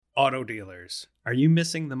Auto dealers, are you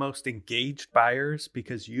missing the most engaged buyers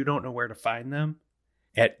because you don't know where to find them?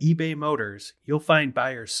 At eBay Motors, you'll find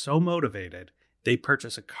buyers so motivated they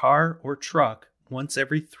purchase a car or truck once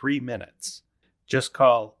every 3 minutes. Just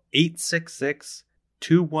call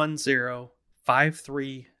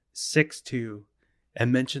 866-210-5362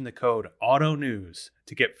 and mention the code AUTONEWS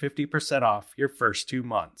to get 50% off your first 2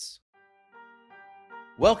 months.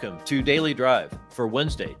 Welcome to Daily Drive for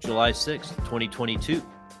Wednesday, July 6th, 2022.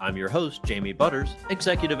 I'm your host, Jamie Butters,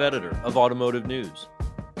 Executive Editor of Automotive News.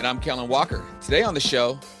 And I'm Kellen Walker. Today on the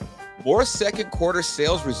show, more second quarter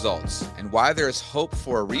sales results and why there is hope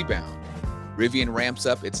for a rebound. Rivian ramps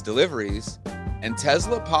up its deliveries, and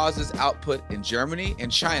Tesla pauses output in Germany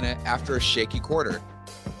and China after a shaky quarter.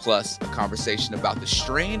 Plus, a conversation about the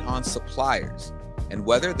strain on suppliers and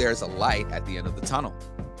whether there's a light at the end of the tunnel.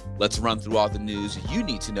 Let's run through all the news you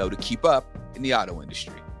need to know to keep up in the auto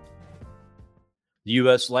industry. The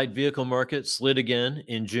U.S. light vehicle market slid again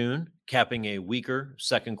in June, capping a weaker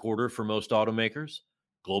second quarter for most automakers.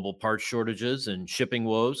 Global parts shortages and shipping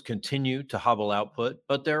woes continue to hobble output,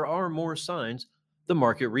 but there are more signs the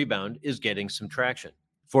market rebound is getting some traction.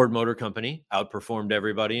 Ford Motor Company outperformed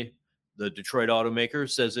everybody. The Detroit automaker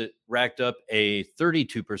says it racked up a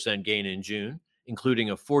 32% gain in June,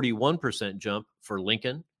 including a 41% jump for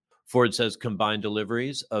Lincoln. Ford says combined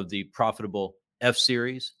deliveries of the profitable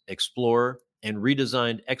F-Series, Explorer, and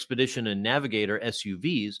redesigned Expedition and Navigator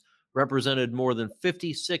SUVs represented more than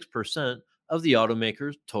 56% of the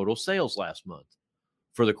automaker's total sales last month.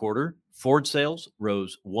 For the quarter, Ford sales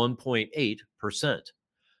rose 1.8%.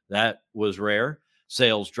 That was rare.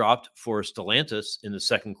 Sales dropped for Stellantis in the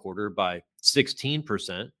second quarter by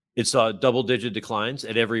 16%. It saw double-digit declines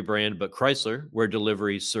at every brand but Chrysler, where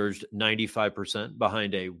deliveries surged 95%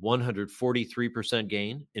 behind a 143%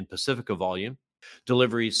 gain in Pacifica volume.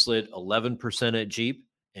 Deliveries slid 11% at Jeep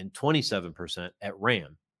and 27% at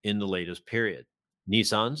Ram in the latest period.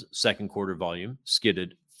 Nissan's second quarter volume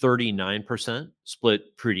skidded 39%,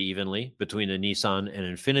 split pretty evenly between the Nissan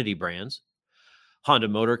and Infiniti brands. Honda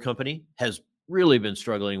Motor Company has really been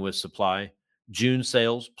struggling with supply. June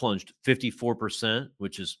sales plunged 54%,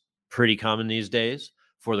 which is pretty common these days.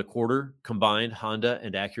 For the quarter, combined Honda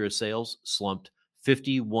and Acura sales slumped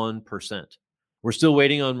 51%. We're still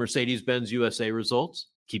waiting on Mercedes-Benz USA results.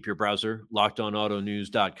 Keep your browser locked on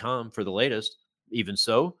autonews.com for the latest. Even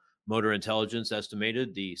so, Motor Intelligence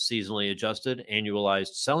estimated the seasonally adjusted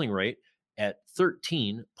annualized selling rate at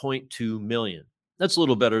 13.2 million. That's a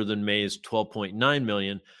little better than May's 12.9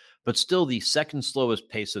 million, but still the second slowest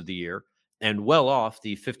pace of the year and well off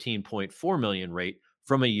the 15.4 million rate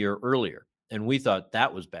from a year earlier. And we thought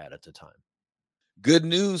that was bad at the time. Good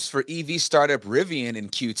news for EV startup Rivian in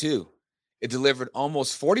Q2. It delivered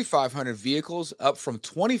almost 4,500 vehicles, up from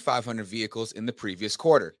 2,500 vehicles in the previous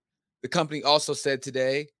quarter. The company also said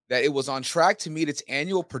today that it was on track to meet its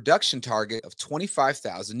annual production target of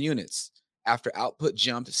 25,000 units, after output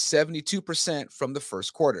jumped 72% from the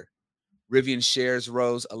first quarter. Rivian shares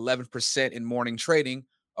rose 11% in morning trading,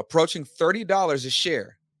 approaching $30 a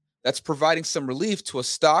share. That's providing some relief to a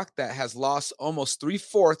stock that has lost almost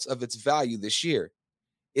 3/4 of its value this year.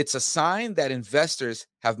 It's a sign that investors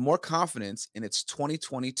have more confidence in its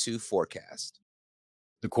 2022 forecast.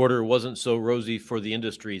 The quarter wasn't so rosy for the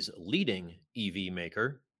industry's leading EV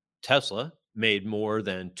maker. Tesla made more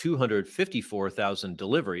than 254,000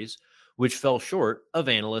 deliveries, which fell short of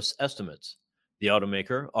analysts' estimates. The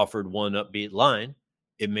automaker offered one upbeat line.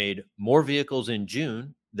 It made more vehicles in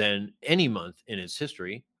June than any month in its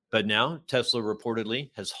history, but now Tesla reportedly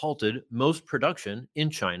has halted most production in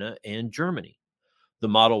China and Germany. The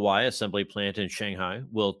Model Y assembly plant in Shanghai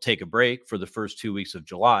will take a break for the first 2 weeks of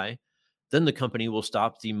July. Then the company will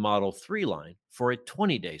stop the Model 3 line for a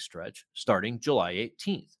 20-day stretch starting July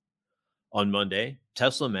 18th. On Monday,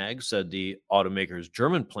 Tesla Mag said the automaker's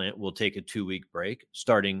German plant will take a 2-week break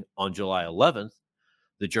starting on July 11th.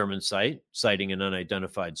 The German site, citing an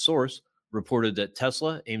unidentified source, reported that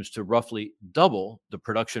Tesla aims to roughly double the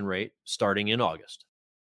production rate starting in August.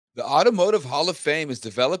 The Automotive Hall of Fame is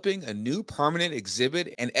developing a new permanent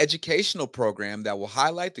exhibit and educational program that will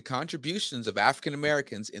highlight the contributions of African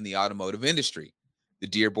Americans in the automotive industry. The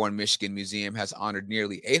Dearborn, Michigan Museum has honored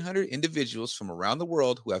nearly 800 individuals from around the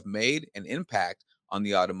world who have made an impact on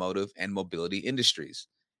the automotive and mobility industries.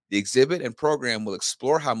 The exhibit and program will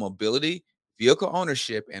explore how mobility, vehicle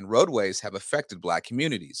ownership, and roadways have affected Black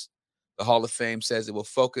communities. The Hall of Fame says it will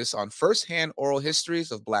focus on firsthand oral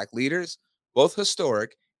histories of Black leaders, both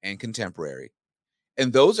historic and contemporary.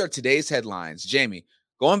 And those are today's headlines. Jamie,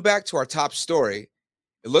 going back to our top story,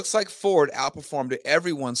 it looks like Ford outperformed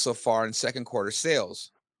everyone so far in second quarter sales.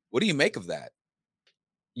 What do you make of that?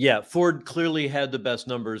 Yeah, Ford clearly had the best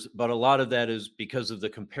numbers, but a lot of that is because of the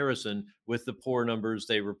comparison with the poor numbers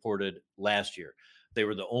they reported last year. They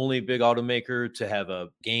were the only big automaker to have a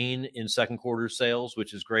gain in second quarter sales,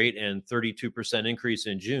 which is great, and 32% increase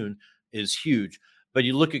in June is huge. But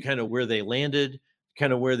you look at kind of where they landed,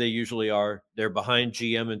 kind of where they usually are. They're behind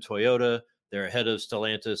GM and Toyota. They're ahead of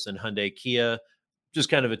Stellantis and Hyundai Kia. Just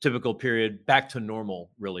kind of a typical period, back to normal,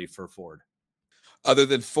 really, for Ford. Other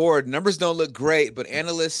than Ford, numbers don't look great, but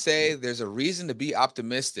analysts say there's a reason to be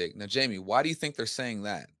optimistic. Now, Jamie, why do you think they're saying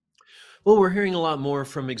that? Well, we're hearing a lot more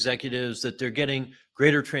from executives that they're getting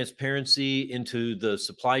greater transparency into the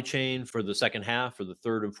supply chain for the second half or the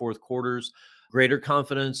third and fourth quarters, greater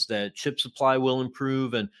confidence that chip supply will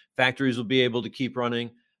improve and factories will be able to keep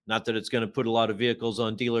running. Not that it's going to put a lot of vehicles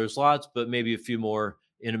on dealers' lots, but maybe a few more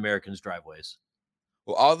in Americans' driveways.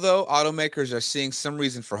 Well, although automakers are seeing some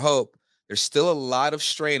reason for hope, there's still a lot of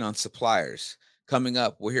strain on suppliers. Coming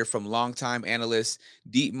up, we'll hear from longtime analyst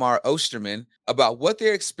Dietmar Osterman about what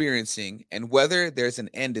they're experiencing and whether there's an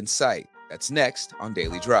end in sight. That's next on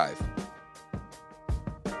Daily Drive.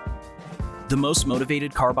 The most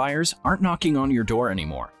motivated car buyers aren't knocking on your door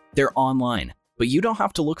anymore. They're online, but you don't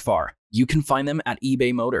have to look far. You can find them at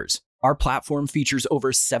eBay Motors. Our platform features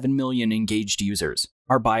over 7 million engaged users.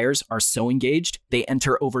 Our buyers are so engaged, they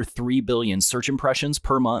enter over 3 billion search impressions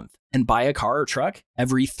per month and buy a car or truck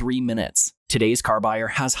every 3 minutes. Today's car buyer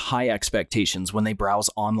has high expectations when they browse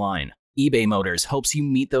online. eBay Motors helps you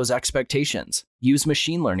meet those expectations. Use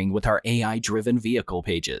machine learning with our AI-driven vehicle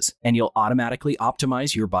pages, and you'll automatically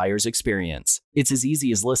optimize your buyer's experience. It's as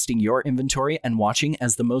easy as listing your inventory and watching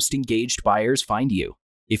as the most engaged buyers find you.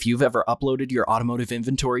 If you've ever uploaded your automotive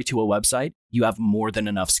inventory to a website, you have more than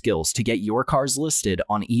enough skills to get your cars listed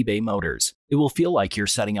on eBay Motors. It will feel like you're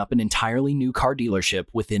setting up an entirely new car dealership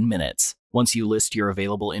within minutes. Once you list your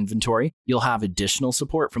available inventory, you'll have additional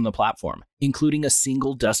support from the platform, including a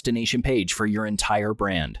single destination page for your entire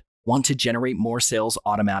brand. Want to generate more sales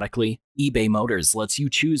automatically? eBay Motors lets you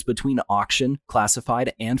choose between auction,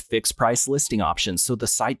 classified, and fixed price listing options so the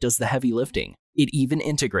site does the heavy lifting. It even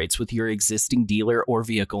integrates with your existing dealer or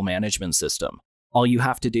vehicle management system. All you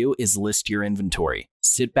have to do is list your inventory,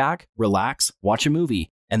 sit back, relax, watch a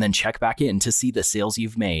movie, and then check back in to see the sales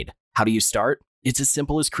you've made. How do you start? It's as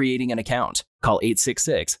simple as creating an account. Call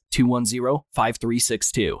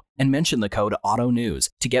 866-210-5362 and mention the code AUTONEWS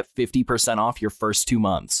to get 50% off your first 2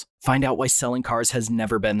 months. Find out why selling cars has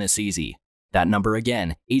never been this easy. That number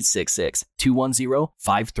again,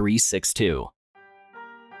 866-210-5362.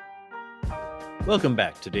 Welcome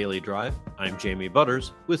back to Daily Drive. I'm Jamie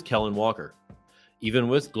Butters with Kellen Walker. Even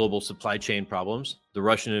with global supply chain problems, the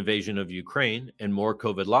Russian invasion of Ukraine, and more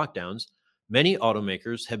COVID lockdowns, many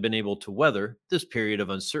automakers have been able to weather this period of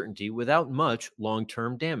uncertainty without much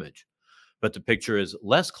long-term damage. But the picture is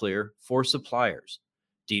less clear for suppliers.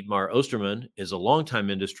 Dietmar Osterman is a longtime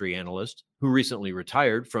industry analyst who recently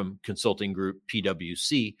retired from consulting group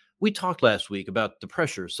PwC. We talked last week about the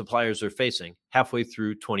pressure suppliers are facing halfway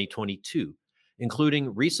through 2022.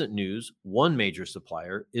 Including recent news, one major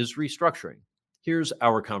supplier is restructuring. Here's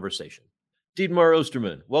our conversation. Dietmar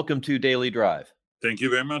Osterman, welcome to Daily Drive. Thank you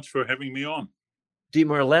very much for having me on.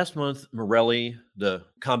 Dietmar, last month, Marelli, the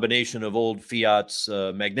combination of old Fiat's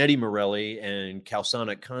Magneti Marelli and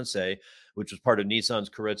Calsonic Kansei, which was part of Nissan's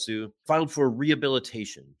Keiretsu, filed for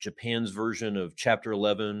rehabilitation, Japan's version of Chapter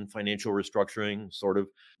 11 financial restructuring, sort of.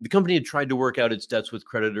 The company had tried to work out its debts with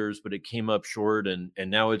creditors, but it came up short, and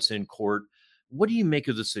now it's in court. What do you make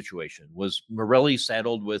of the situation? Was Marelli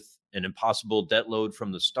saddled with an impossible debt load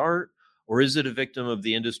from the start, or is it a victim of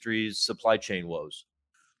the industry's supply chain woes?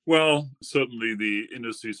 Well, certainly the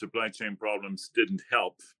industry supply chain problems didn't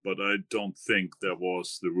help, but I don't think that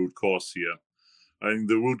was the root cause here. I think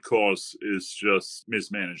the root cause is just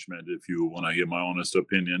mismanagement, if you want to hear my honest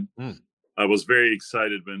opinion. I was very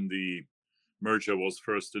excited when the merger was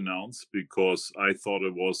first announced because I thought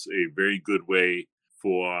it was a very good way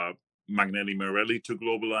for Magneti Marelli to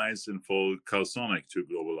globalize and for Calsonic to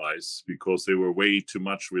globalize, because they were way too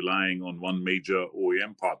much relying on one major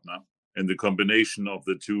OEM partner. And the combination of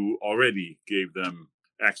the two already gave them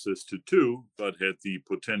access to two, but had the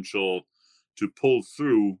potential to pull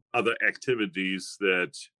through other activities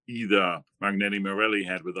that either Magneti Marelli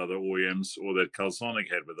had with other OEMs or that Calsonic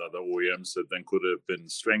had with other OEMs that then could have been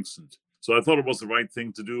strengthened. So I thought it was the right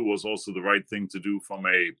thing to do. It was also the right thing to do from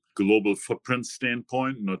a global footprint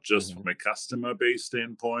standpoint, not just from a customer-based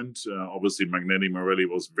standpoint. Obviously, Magneti Marelli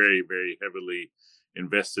was very, very heavily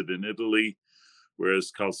invested in Italy.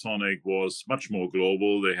 whereas Calsonic was much more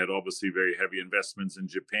global. They had obviously very heavy investments in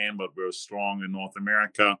Japan, but were strong in North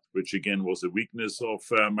America, which again was a weakness of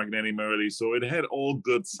Magneti Marelli. So it had all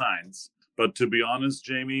good signs. But to be honest,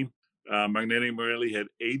 Jamie, Magneti Marelli had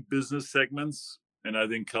 8 business segments, and I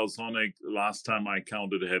think Calsonic, last time I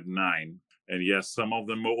counted, had 9. And yes, some of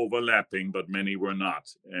them were overlapping, but many were not.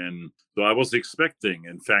 And so I was expecting,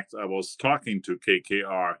 in fact, I was talking to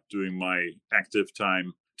KKR during my active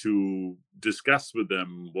time to discuss with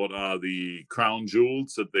them what are the crown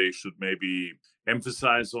jewels that they should maybe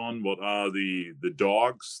emphasize on, what are the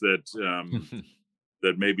dogs that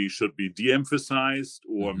that maybe should be de-emphasized,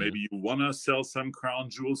 or maybe you want to sell some crown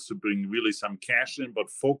jewels to bring really some cash in, but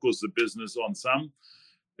focus the business on some.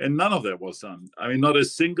 And none of that was done. I mean, not a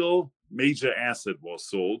single major asset was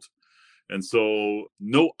sold. And so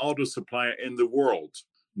no auto supplier in the world,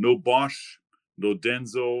 no Bosch, no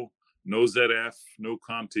Denso, no ZF, no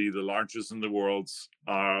Conti, the largest in the world,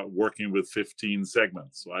 are working with 15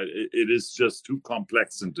 segments. Right? It is just too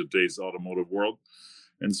complex in today's automotive world.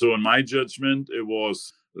 And so in my judgment, it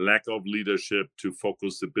was lack of leadership to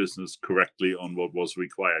focus the business correctly on what was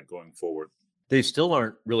required going forward. They still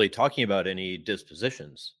aren't really talking about any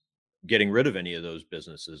dispositions, getting rid of any of those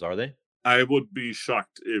businesses, are they? I would be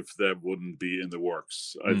shocked if that wouldn't be in the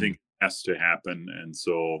works. I think it has to happen. And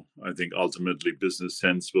so I think ultimately business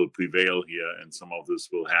sense will prevail here and some of this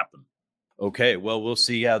will happen. Okay, well, we'll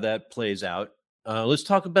see how that plays out. Let's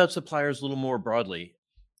talk about suppliers a little more broadly.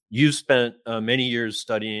 You've spent many years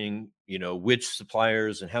studying, which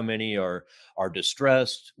suppliers and how many are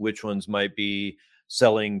distressed, which ones might be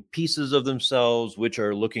selling pieces of themselves, which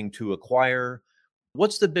are looking to acquire.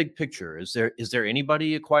 What's the big picture? Is there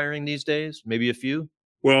anybody acquiring these days? Maybe a few?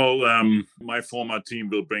 Well, my former team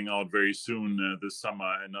will bring out very soon this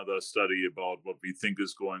summer another study about what we think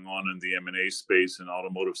is going on in the M&A space in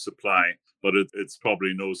automotive supply. But it's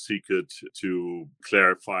probably no secret to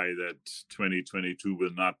clarify that 2022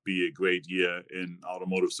 will not be a great year in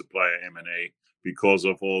automotive supply M&A because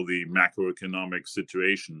of all the macroeconomic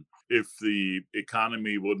situation. If the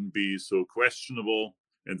economy wouldn't be so questionable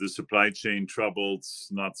and the supply chain troubles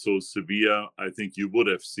not so severe, I think you would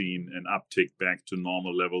have seen an uptick back to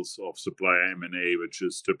normal levels of supplier M&A, which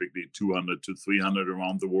is typically 200 to 300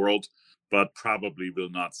 around the world, but probably will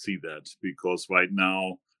not see that because right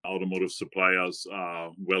now automotive suppliers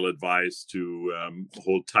are well advised to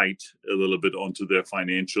hold tight a little bit onto their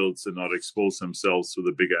financials and not expose themselves to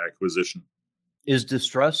the bigger acquisition. Is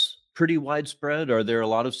distress pretty widespread? Are there a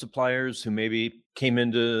lot of suppliers who maybe came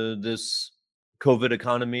into this COVID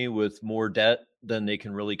economy with more debt than they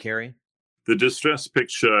can really carry? The distress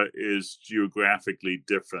picture is geographically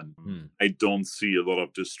different. I don't see a lot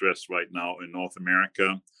of distress right now in North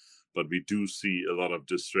America, but we do see a lot of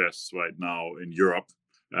distress right now in Europe.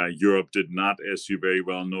 Europe did not, as you very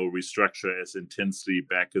well know, restructure as intensely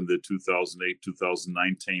back in the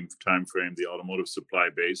 2008-2019 timeframe, the automotive supply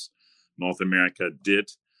base. North America did.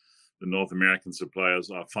 The North American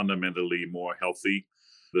suppliers are fundamentally more healthy.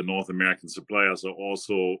 The North American suppliers are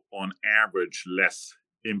also, on average, less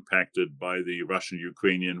impacted by the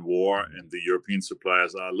Russian-Ukrainian war, and the European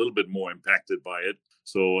suppliers are a little bit more impacted by it.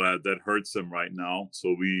 So that hurts them right now.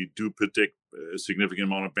 So we do predict a significant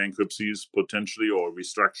amount of bankruptcies potentially or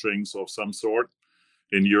restructurings of some sort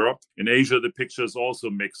in Europe. In Asia, the picture is also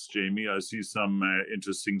mixed, Jamie. I see some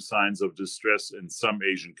interesting signs of distress in some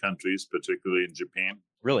Asian countries, particularly in Japan.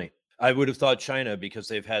 Really? I would have thought China because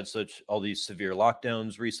they've had all these severe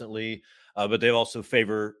lockdowns recently, but they also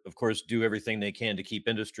of course, do everything they can to keep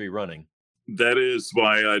industry running. That is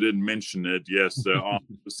why I didn't mention it. Yes, there are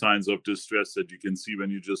signs of distress that you can see when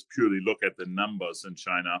you just purely look at the numbers in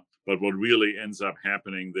China. But what really ends up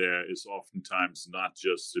happening there is oftentimes not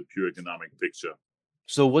just the pure economic picture.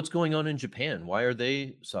 So what's going on in Japan? Why are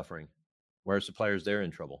they suffering? Why are suppliers there in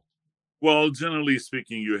trouble? Well, generally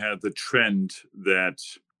speaking, you had the trend that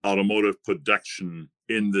automotive production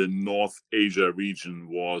in the North Asia region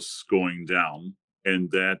was going down,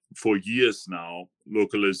 and that for years now,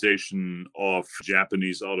 localization of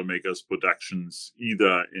Japanese automakers' productions,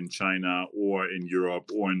 either in China or in Europe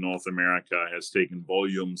or in North America, has taken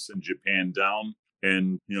volumes in Japan down.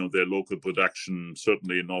 And, their local production,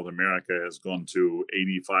 certainly in North America, has gone to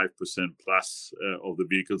 85% plus of the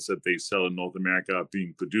vehicles that they sell in North America are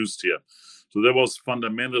being produced here. So that was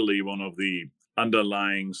fundamentally one of the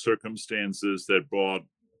underlying circumstances that brought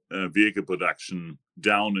vehicle production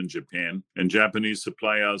down in Japan. And Japanese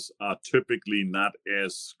suppliers are typically not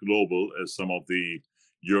as global as some of the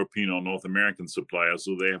European or North American suppliers.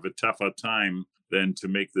 So they have a tougher time than to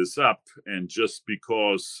make this up. And just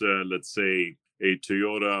because, let's say, a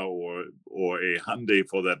Toyota or a Hyundai,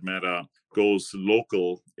 for that matter, goes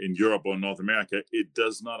local in Europe or North America, it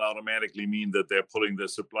does not automatically mean that they're pulling their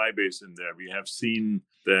supply base in there. We have seen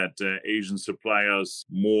that Asian suppliers,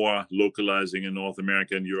 more localizing in North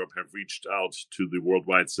America and Europe, have reached out to the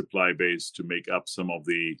worldwide supply base to make up some of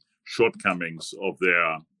the shortcomings of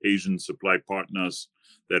their Asian supply partners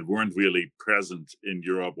that weren't really present in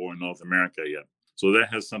Europe or North America yet. So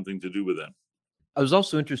that has something to do with that. I was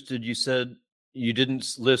also interested, you said you didn't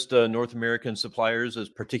list North American suppliers as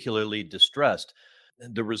particularly distressed.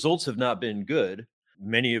 The results have not been good.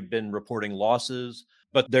 Many have been reporting losses,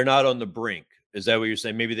 but they're not on the brink. Is that what you're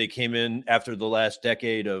saying? Maybe they came in after the last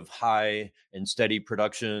decade of high and steady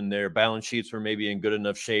production. Their balance sheets were maybe in good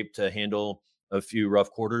enough shape to handle a few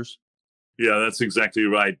rough quarters? Yeah, that's exactly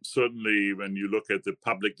right. Certainly, when you look at the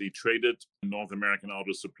publicly traded North American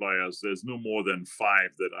auto suppliers, there's no more than 5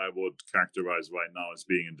 that I would characterize right now as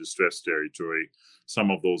being in distress territory. Some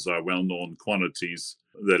of those are well-known quantities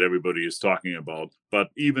that everybody is talking about. But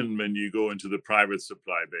even when you go into the private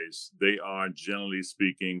supply base, they are generally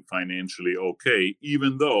speaking financially okay,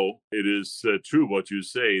 even though it is true what you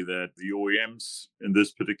say that the OEMs in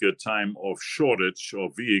this particular time of shortage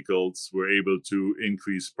of vehicles were able to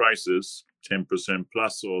increase prices 10%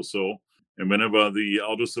 plus or so. And whenever the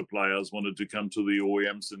auto suppliers wanted to come to the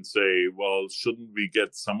OEMs and say, well, shouldn't we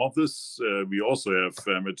get some of this? We also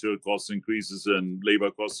have material cost increases and labor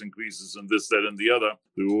cost increases and this, that, and the other.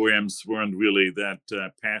 The OEMs weren't really that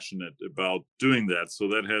passionate about doing that. So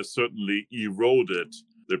that has certainly eroded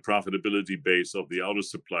the profitability base of the auto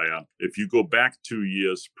supplier. If you go back 2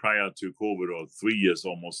 years prior to COVID, or 3 years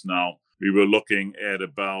almost now, we were looking at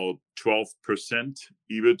about 12%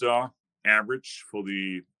 EBITDA average for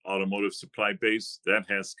the automotive supply base. That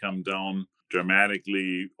has come down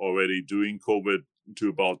dramatically already during COVID to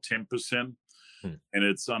about 10%. And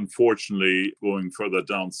it's unfortunately going further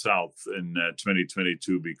down south in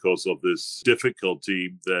 2022 because of this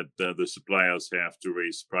difficulty that the suppliers have to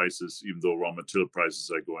raise prices, even though raw material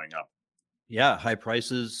prices are going up. Yeah, high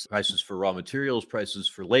prices for raw materials, prices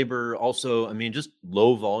for labor. Also, I mean, just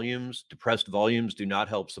low volumes, depressed volumes do not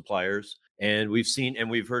help suppliers. And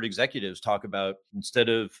we've heard executives talk about, instead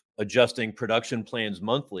of adjusting production plans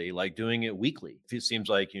monthly, like doing it weekly. It seems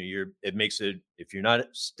like it makes it, if you're not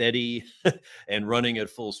steady and running at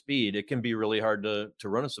full speed, it can be really hard to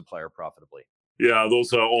run a supplier profitably. Yeah,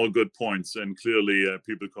 those are all good points. And clearly,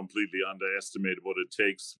 people completely underestimate what it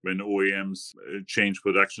takes when OEMs change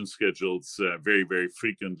production schedules very, very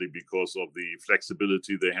frequently because of the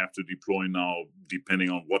flexibility they have to deploy now, depending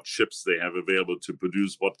on what chips they have available to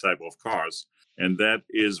produce what type of cars. And that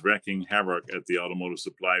is wreaking havoc at the automotive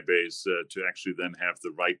supply base to actually then have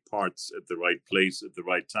the right parts at the right place at the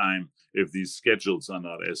right time if these schedules are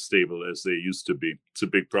not as stable as they used to be. It's a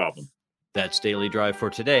big problem. That's Daily Drive for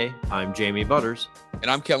today. I'm Jamie Butters. And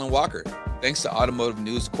I'm Kellen Walker. Thanks to Automotive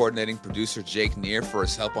News coordinating producer Jake Neer for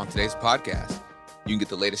his help on today's podcast. You can get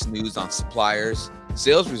the latest news on suppliers,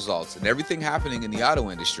 sales results, and everything happening in the auto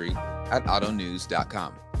industry at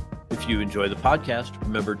autonews.com. If you enjoy the podcast,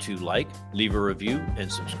 remember to like, leave a review, and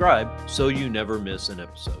subscribe so you never miss an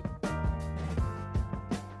episode.